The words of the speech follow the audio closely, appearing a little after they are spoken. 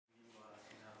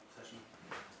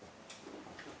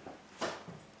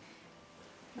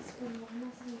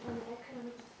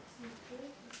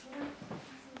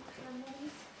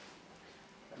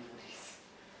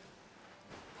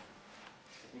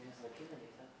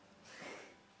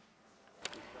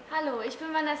Hallo, ich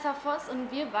bin Vanessa Voss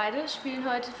und wir beide spielen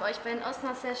heute für euch bei den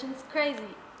OsnaSessions Crazy.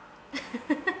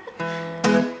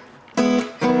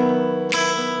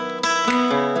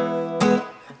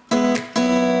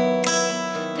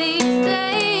 These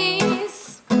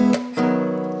days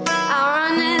I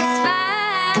run as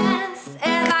fast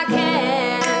as I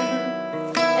can,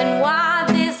 and why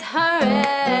this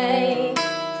hurry?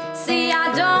 See,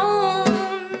 I don't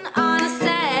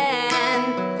understand.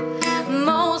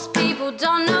 Most people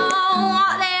don't know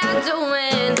what they are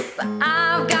doing, but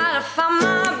I've gotta find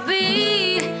my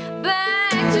beat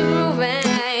back to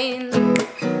moving.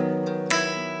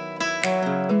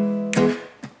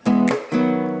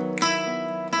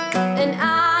 And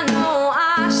I know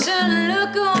I should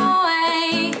look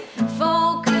away,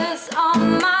 focus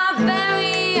on my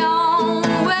very own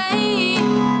way.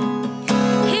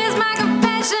 Here's my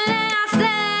confession,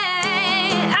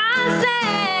 and I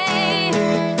say,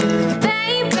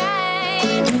 baby,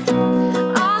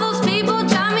 all those people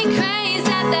drive me crazy.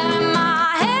 They're in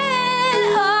my head,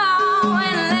 oh,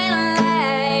 and lately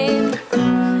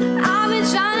I've been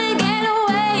trying to get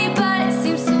away, but it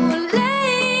seems too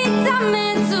late. I'm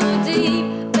in too deep.